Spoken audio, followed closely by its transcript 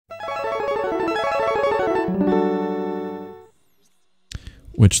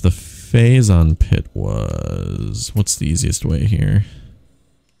which the Phazon pit was. What's the easiest way here?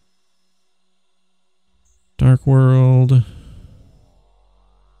 Dark World.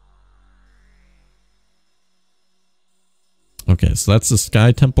 Okay, so that's the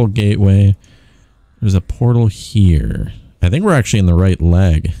Sky Temple Gateway. There's a portal here. I think we're actually in the right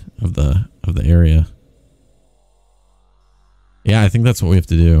leg of the area. Yeah, I think that's what we have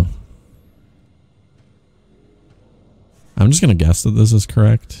to do. I'm just gonna guess that this is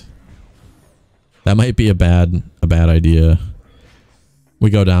correct. That might be a bad idea.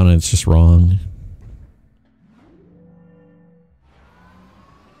 We go down and it's just wrong.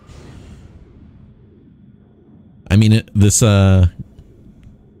 I mean, this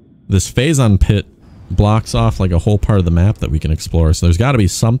Phazon pit blocks off like a whole part of the map that we can explore, so there's got to be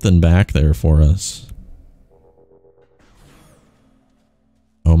something back there for us.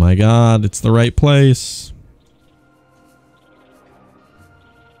 Oh my god, it's the right place.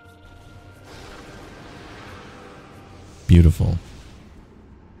 Beautiful.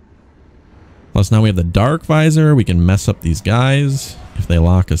 Plus now we have the Dark Visor. We can mess up these guys if they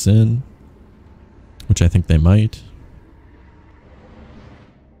lock us in. Which I think they might.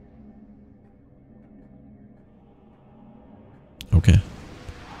 Okay.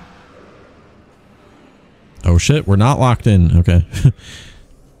 Oh shit, we're not locked in. Okay.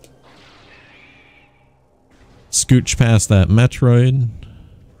 Scooch past that Metroid.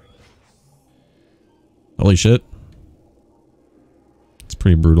 Holy shit. It's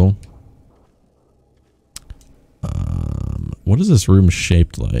pretty brutal. What is this room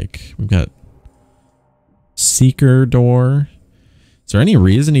shaped like? We've got Seeker door. Is there any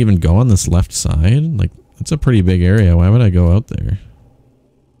reason to even go on this left side? Like, it's a pretty big area. Why would I go out there?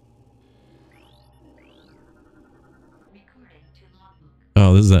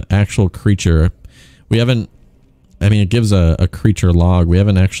 Oh, this is an actual creature. We haven't... I mean, it gives a creature log. We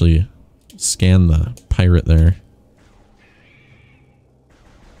haven't actually scanned the pirate there.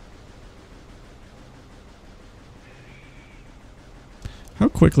 How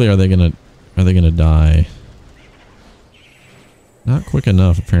quickly are they gonna die? Not quick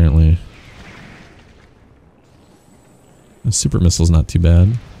enough, apparently. The super missile's not too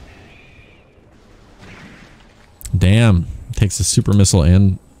bad. Damn. Takes a super missile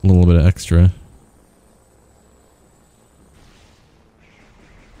and a little bit of extra.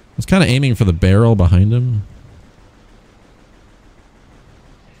 I was kind of aiming for the barrel behind him.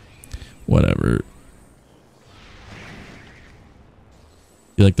 Whatever.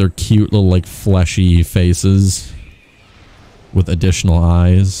 You like their cute little like fleshy faces with additional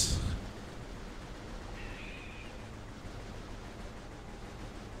eyes.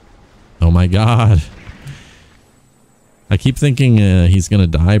 Oh my god. I keep thinking he's gonna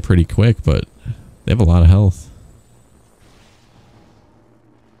die pretty quick, but they have a lot of health.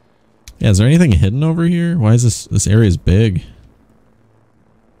 Yeah, is there anything hidden over here? Why is this area is big?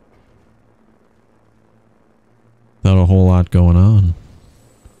 Without a whole lot going on.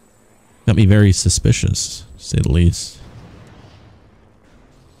 Got me very suspicious, to say the least.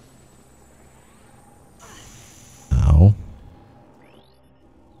 Ow.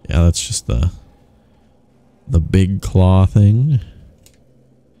 Yeah, that's just the big claw thing.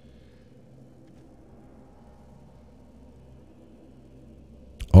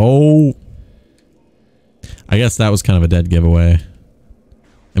 Oh. I guess that was kind of a dead giveaway.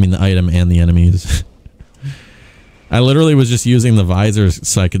 I mean, the item and the enemies. I literally was just using the visor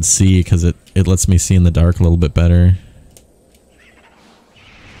so I could see, because it lets me see in the dark a little bit better.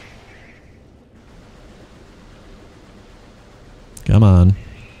 Come on.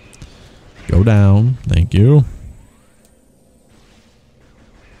 Go down. Thank you.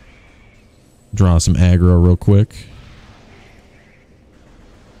 Draw some aggro real quick.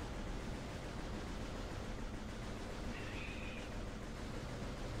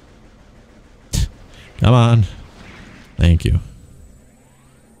 Come on. Thank you.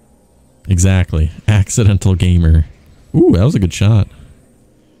 Exactly. Accidental gamer. Ooh, that was a good shot.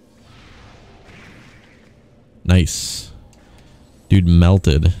 Nice. Dude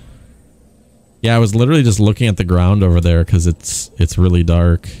melted. Yeah, I was literally just looking at the ground over there because it's really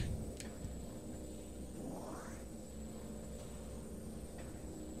dark.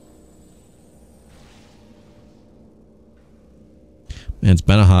 Man, it's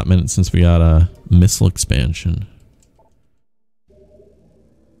been a hot minute since we got a missile expansion.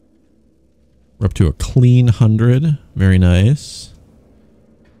 We're up to a clean 100. Very nice.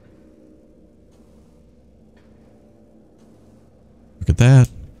 Look at that.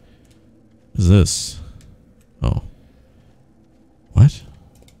 What is this? Oh. What?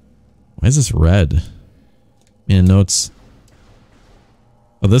 Why is this red? Man, no, it's...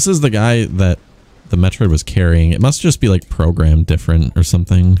 Oh, this is the guy that the Metroid was carrying. It must just be like programmed different or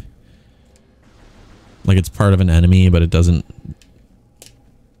something. Like it's part of an enemy, but it doesn't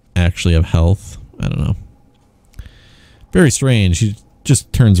actually have health. I don't know. Very strange. He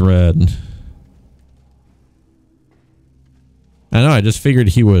just turns red. I know, I just figured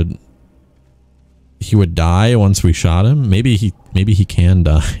he would die once we shot him. Maybe he can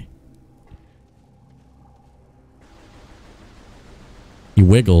die. He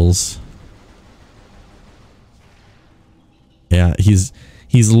wiggles. Yeah, he's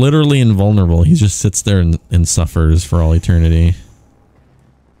literally invulnerable. He just sits there and suffers for all eternity.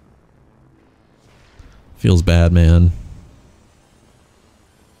 Feels bad, man.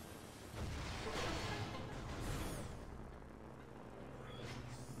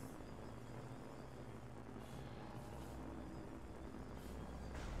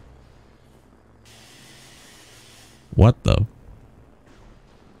 What the?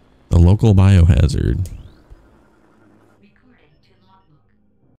 The local biohazard.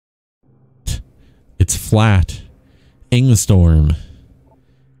 It's flat. Ing storm.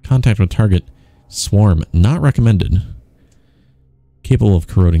 Contact with target. Swarm. Not recommended. Capable of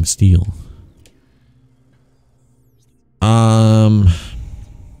corroding steel.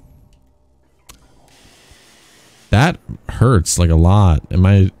 That hurts like a lot. Am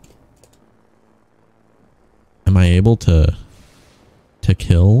I able to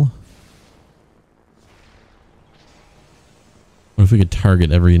kill? What if we could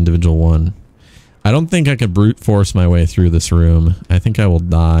target every individual one? I don't think I could brute force my way through this room. I think I will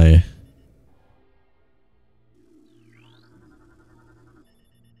die.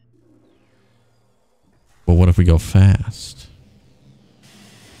 But what if we go fast?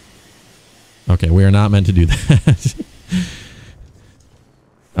 Okay, we are not meant to do that.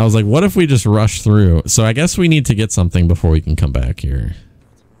 I was like, what if we just rush through? So I guess we need to get something before we can come back here.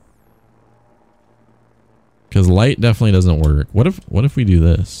 Because light definitely doesn't work. What if we do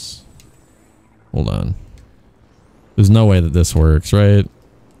this? Hold on. There's no way that this works, right?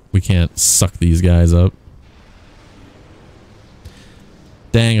 We can't suck these guys up.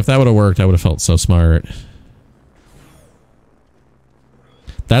 Dang, if that would have worked, I would have felt so smart.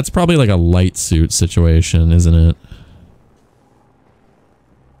 That's probably like a light suit situation, isn't it?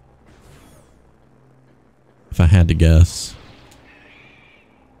 If I had to guess.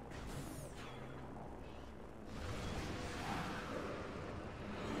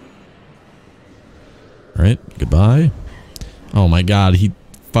 Alright, goodbye. Oh my god, he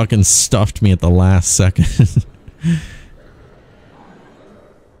fucking stuffed me at the last second.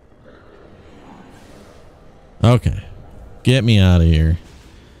 Okay. Get me out of here.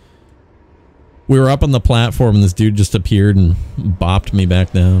 We were up on the platform and this dude just appeared and bopped me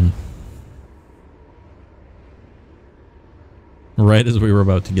back down. Right as we were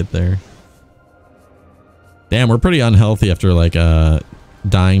about to get there. Damn, we're pretty unhealthy after like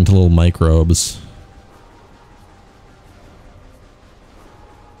dying to little microbes.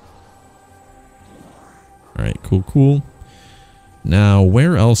 Alright, cool, cool. Now,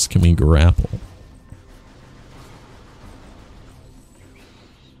 where else can we grapple?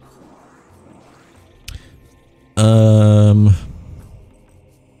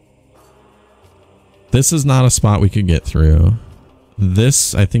 This is not a spot we could get through.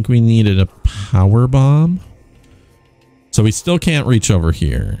 This, I think we needed a power bomb. So we still can't reach over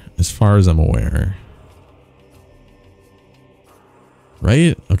here, as far as I'm aware.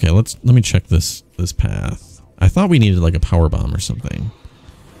 Right? Okay, let me check this path. I thought we needed like a power bomb or something.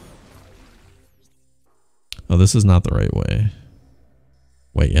 Oh, this is not the right way.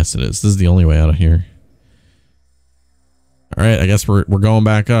 Wait, yes it is. This is the only way out of here. Alright, I guess we're going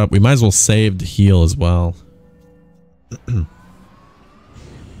back up. We might as well save to heal as well.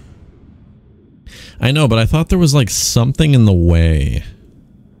 I know, but I thought there was like something in the way.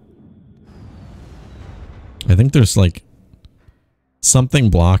 I think there's like something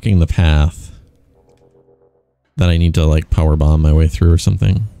blocking the path that I need to like power bomb my way through or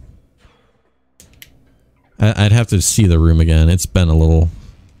something. I'd have to see the room again. It's been a little...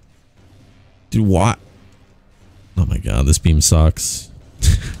 Dude, what? Oh my god, this beam sucks.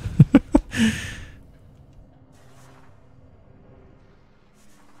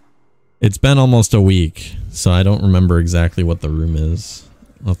 It's been almost a week, so I don't remember exactly what the room is.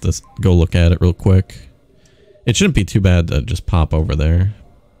 I'll have to go look at it real quick. It shouldn't be too bad to just pop over there.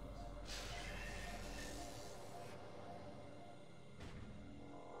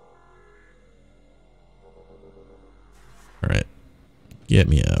 Alright. Get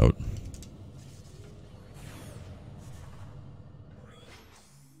me out.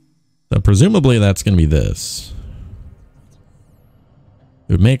 So presumably that's going to be this.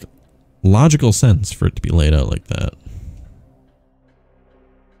 It would make logical sense for it to be laid out like that.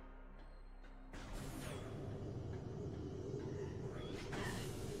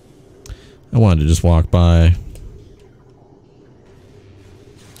 I wanted to just walk by.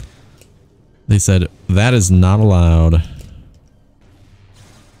 They said, that is not allowed.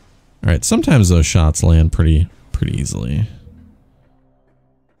 Alright, sometimes those shots land pretty easily.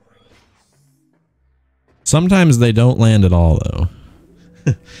 Sometimes they don't land at all, though.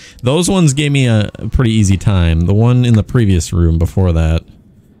 Those ones gave me a pretty easy time. The one in the previous room before that,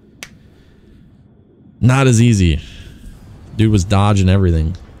 not as easy. Dude was dodging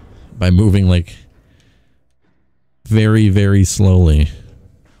everything by moving like very, very slowly.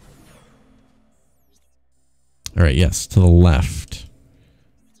 All right, yes, to the left.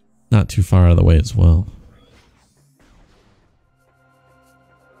 Not too far out of the way as well.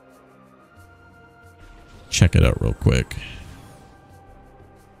 Check it out real quick.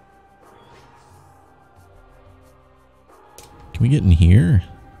 Can we get in here?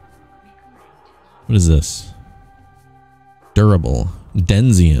 What is this? Durable.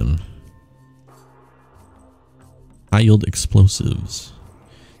 Densium. High yield explosives.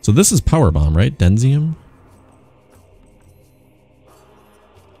 So this is power bomb, right? Densium?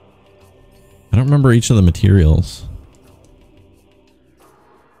 I don't remember each of the materials.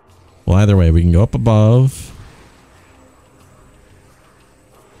 Well, either way, we can go up above.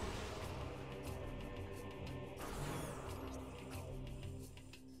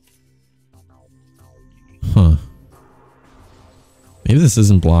 Huh. Maybe this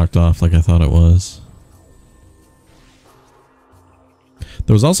isn't blocked off like I thought it was.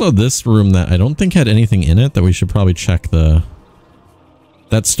 There was also this room that I don't think had anything in it that we should probably check the...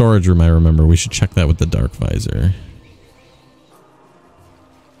 That storage room, I remember. We should check that with the dark visor.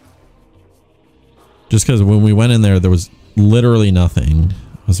 Just because when we went in there, there was literally nothing.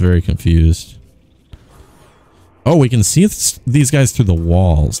 I was very confused. Oh, we can see these guys through the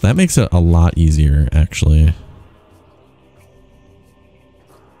walls. That makes it a lot easier, actually.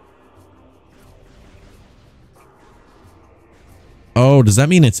 Oh, does that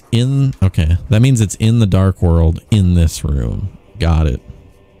mean it's in... Okay, that means it's in the dark world in this room. Got it.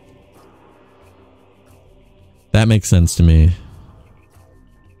 That makes sense to me.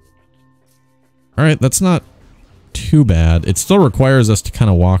 Alright, that's not too bad. It still requires us to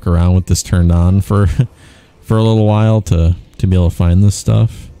kind of walk around with this turned on for for a little while to be able to find this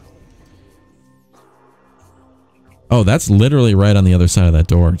stuff. Oh, that's literally right on the other side of that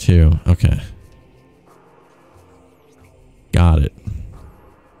door, too. Okay. Got it.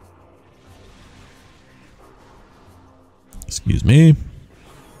 Excuse me.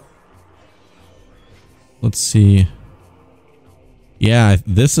 Let's see. Yeah,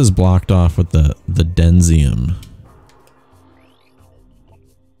 this is blocked off with the densium.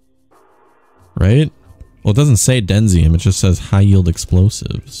 Right? Well, it doesn't say densium. It just says high yield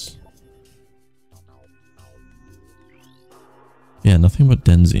explosives. Yeah, nothing but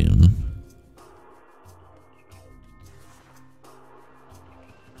densium.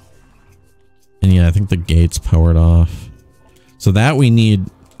 And yeah, I think the gate's powered off. So that we need...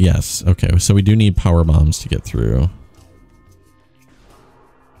 Yes, okay. So we do need power bombs to get through.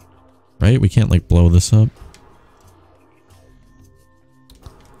 Right? We can't, like, blow this up.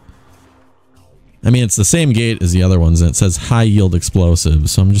 I mean, it's the same gate as the other ones, and it says high yield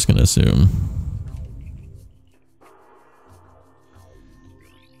explosives, so I'm just gonna assume.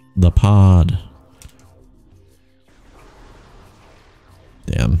 The pod.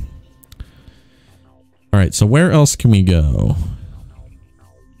 Damn. Alright, so where else can we go?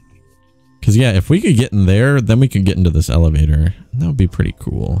 Because, yeah, if we could get in there, then we could get into this elevator. That would be pretty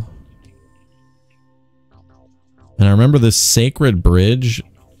cool. And I remember this sacred bridge,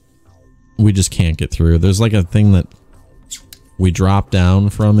 we just can't get through. There's like a thing that we drop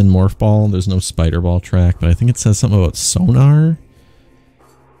down from in Morph Ball. There's no spider ball track, but I think it says something about sonar.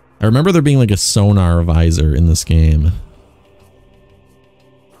 I remember there being like a sonar visor in this game.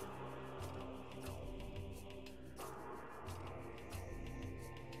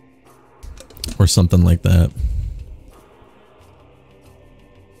 Or something like that.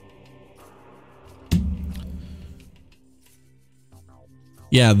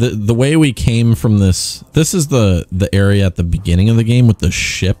 Yeah, the way we came from this is the area at the beginning of the game with the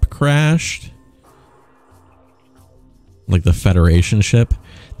ship crashed. Like the Federation ship.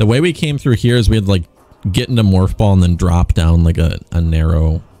 The way we came through here is we had like get into Morph Ball and then drop down like a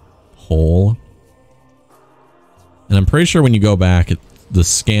narrow hole. And I'm pretty sure when you go back, the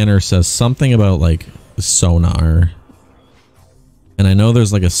scanner says something about like sonar. And I know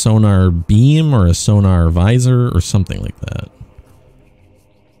there's like a sonar beam or a sonar visor or something like that.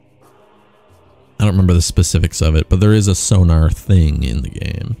 I don't remember the specifics of it, but there is a sonar thing in the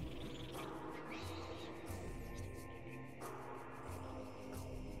game.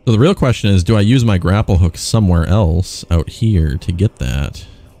 So the real question is, do I use my grapple hook somewhere else out here to get that?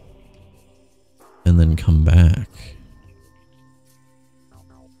 And then come back?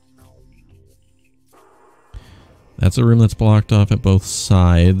 That's a room that's blocked off at both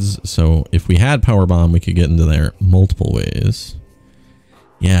sides. So if we had power bomb, we could get into there multiple ways.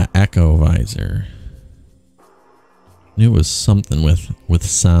 Yeah, echo visor. Knew it was something with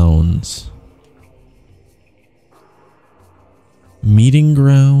sounds. Meeting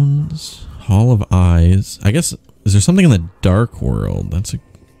grounds, Hall of Eyes. I guess, is there something in the dark world? That's a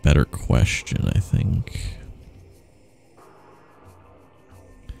better question, I think.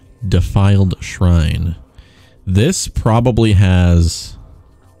 Defiled Shrine. This probably has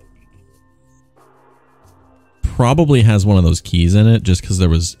one of those keys in it, just because it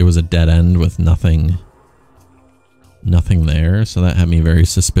was a dead end with nothing there, so that had me very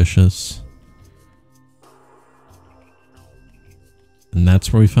suspicious. And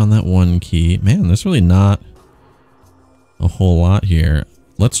that's where we found that one key. Man, there's really not a whole lot here.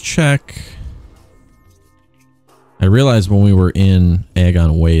 Let's check. I realized when we were in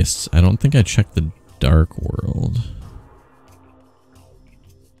Agon Wastes, I don't think I checked the dark world.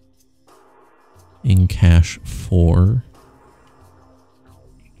 In cache 4.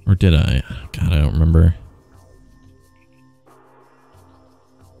 Or did I? God, I don't remember.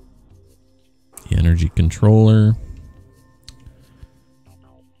 The energy controller.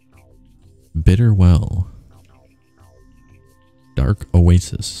 Bitter Well. Dark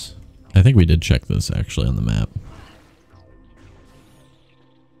Oasis. I think we did check this actually on the map.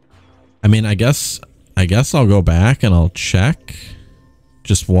 I mean, I guess I'll go back and I'll check.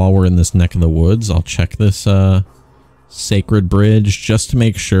 Just while we're in this neck of the woods, I'll check this sacred bridge just to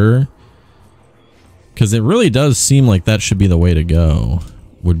make sure. Because it really does seem like that should be the way to go.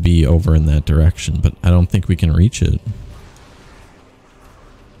 Would be over in that direction, but I don't think we can reach it.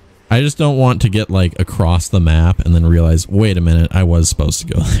 I just don't want to get like across the map and then realize, wait a minute, I was supposed to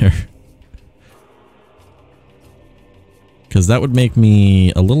go there. Because that would make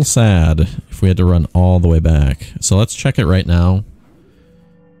me a little sad if we had to run all the way back. So let's check it right now.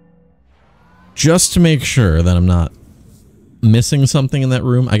 Just to make sure that I'm not missing something in that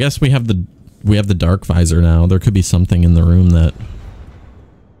room. I guess we have the dark visor now. There could be something in the room that...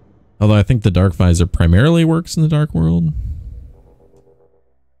 Although I think the dark visor primarily works in the dark world.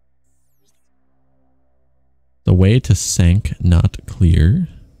 The way to Sank not clear.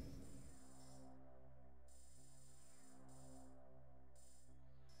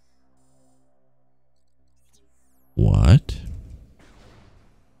 What?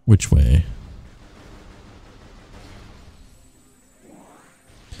 Which way?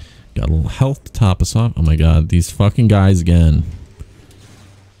 Got a little health to top us off. Oh my god, these fucking guys again.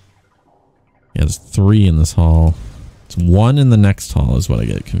 Yeah, there's 3 in this hall. It's 1 in the next hall is what I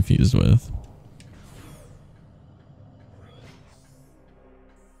get confused with.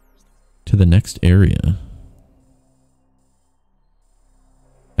 To the next area.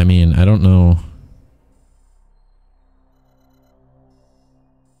 I mean, I don't know.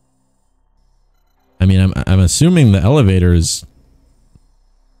 I mean, I'm assuming the elevator is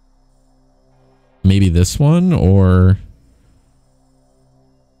maybe this one or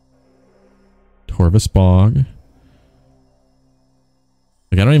Torvus Bog.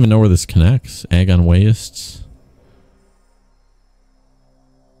 Like, I don't even know where this connects. Agon Wastes.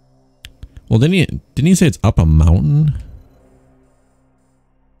 Well, didn't he say it's up a mountain?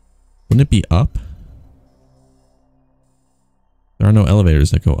 Wouldn't it be up? There are no elevators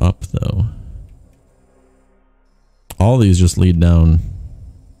that go up, though. All these just lead down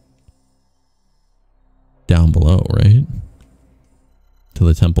below, right? To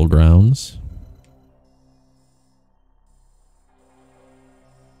the temple grounds.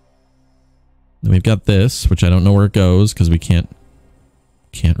 Then we've got this, which I don't know where it goes because we can't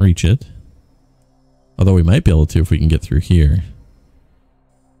reach it. Although we might be able to if we can get through here.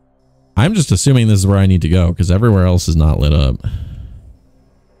 I'm just assuming this is where I need to go because everywhere else is not lit up.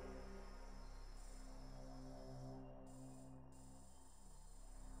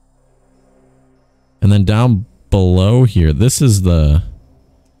 And then down below here, this is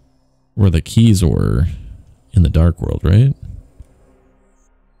where the keys were in the dark world, right?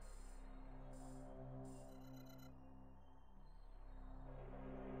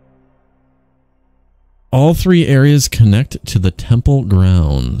 All 3 areas connect to the temple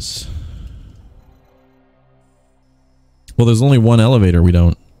grounds. Well, there's only 1 elevator we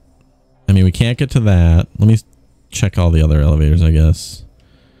don't... I mean, we can't get to that. Let me check all the other elevators, I guess.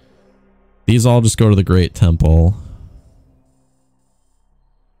 These all just go to the Great Temple.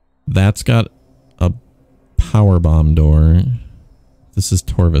 That's got a power bomb door. This is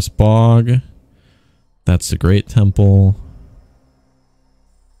Torvus Bog. That's the Great Temple.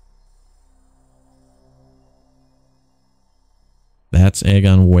 That's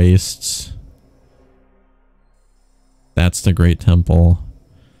Aegon Wastes. That's the Great Temple.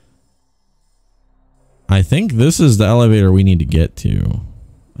 I think this is the elevator we need to get to.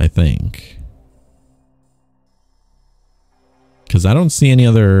 I think. Because I don't see any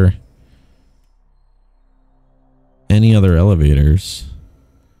other elevators.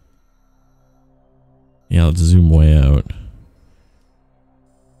 Yeah, let's zoom way out.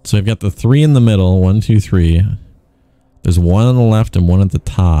 So I've got the 3 in the middle. 1, 2, 3. There's one on the left and one at the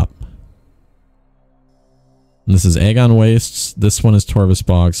top. And this is Aegon Wastes. This one is Torvus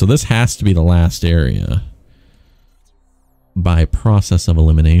Bog. So this has to be the last area. By process of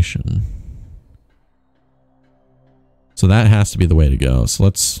elimination. So that has to be the way to go. So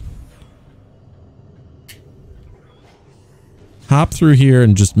let's hop through here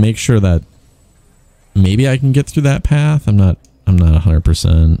and just make sure that maybe I can get through that path. I'm not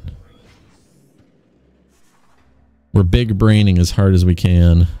 100%. We're big braining as hard as we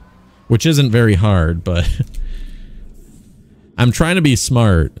can, which isn't very hard, but I'm trying to be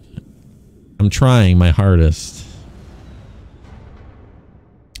smart. I'm trying my hardest.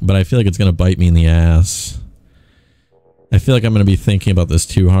 But I feel like it's going to bite me in the ass. I feel like I'm going to be thinking about this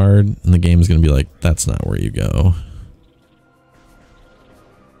too hard, and the game's going to be like, that's not where you go.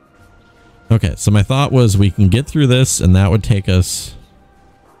 Okay, so my thought was we can get through this, and that would take us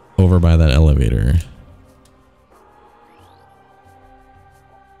over by that elevator.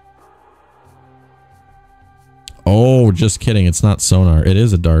 Oh, just kidding. It's not sonar. It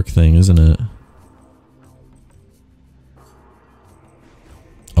is a dark thing, isn't it?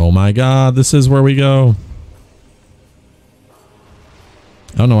 Oh my god, this is where we go.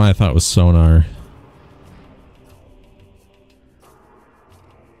 I don't know why I thought it was sonar.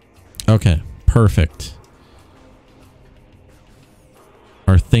 Okay, perfect.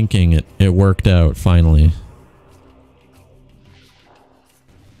 Our thinking, it worked out finally.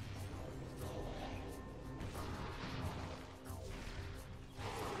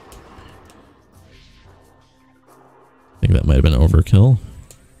 I think that might have been overkill.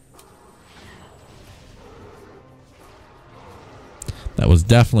 That was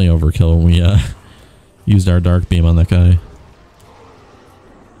definitely overkill when we used our dark beam on that guy.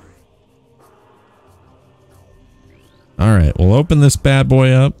 Alright, we'll open this bad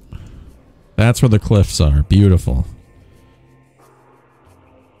boy up. That's where the cliffs are. Beautiful.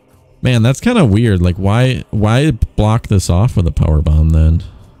 Man, that's kind of weird. Like, why block this off with a power bomb then?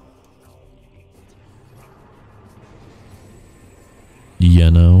 You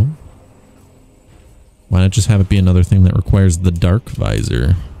know? Why not just have it be another thing that requires the dark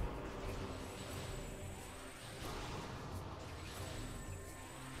visor?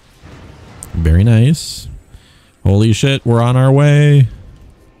 Very nice. Holy shit, we're on our way.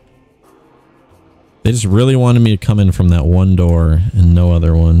 They just really wanted me to come in from that one door and no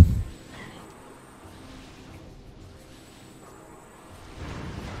other one.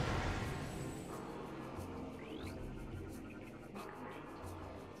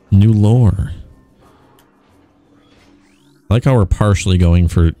 New lore. I like how we're partially going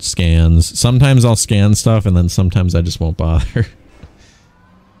for scans. Sometimes I'll scan stuff and then sometimes I just won't bother.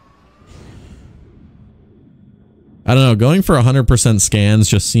 I don't know, going for 100% scans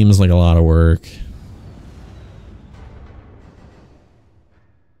just seems like a lot of work.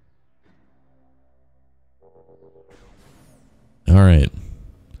 Alright.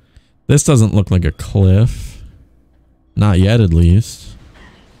 This doesn't look like a cliff. Not yet, at least.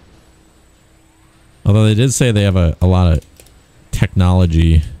 Although they did say they have a lot of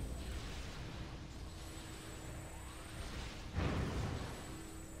technology.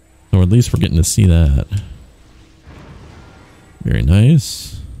 So at least we're getting to see that. Very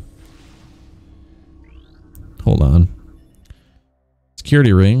nice. Hold on.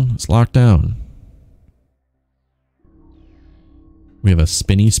 Security ring. It's locked down. We have a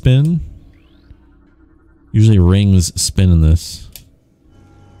spinny spin. Usually rings spin in this.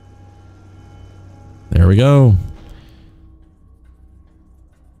 There we go.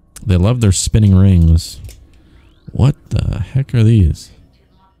 They love their spinning rings. What the heck are these?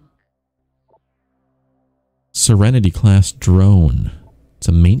 Serenity class drone. It's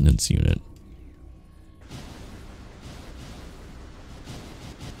a maintenance unit.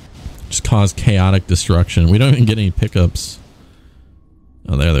 Just cause chaotic destruction. We don't even get any pickups.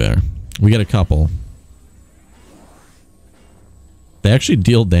 Oh, there they are. We get a couple. They actually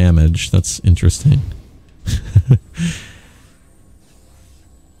deal damage. That's interesting.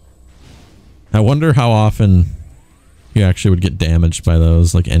 I wonder how often you actually would get damaged by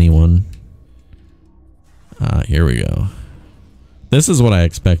those, like anyone. Here we go. This is what I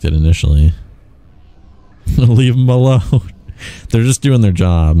expected initially. Leave them alone. They're just doing their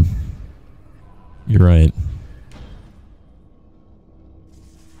job. You're right.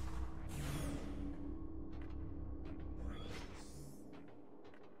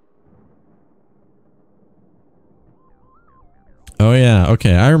 Oh yeah,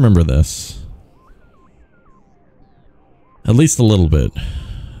 okay, I remember this. At least a little bit.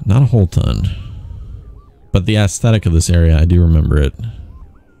 Not a whole ton. But the aesthetic of this area, I do remember it.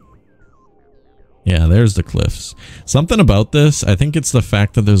 Yeah, there's the cliffs. Something about this, I think it's the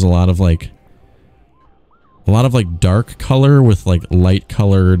fact that there's a lot of like dark color with like light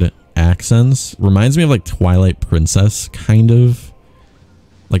colored accents. Reminds me of like Twilight Princess, kind of.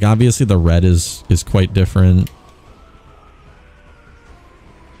 Like obviously the red is quite different.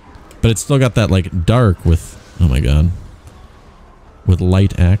 But it's still got that like dark with, oh my god, with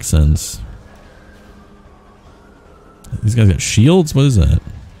light accents. These guys got shields? What is that?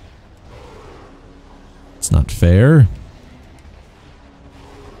 It's not fair.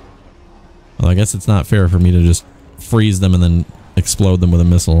 Well, I guess it's not fair for me to just freeze them and then explode them with a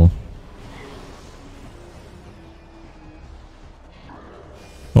missile.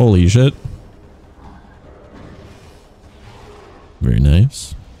 Holy shit. Very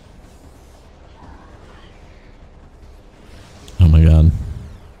nice. Oh my god.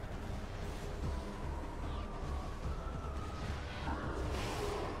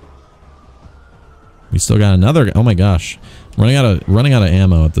 We still got another. Oh my gosh. Running out of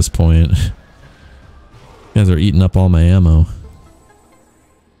ammo at this point. You guys are eating up all my ammo.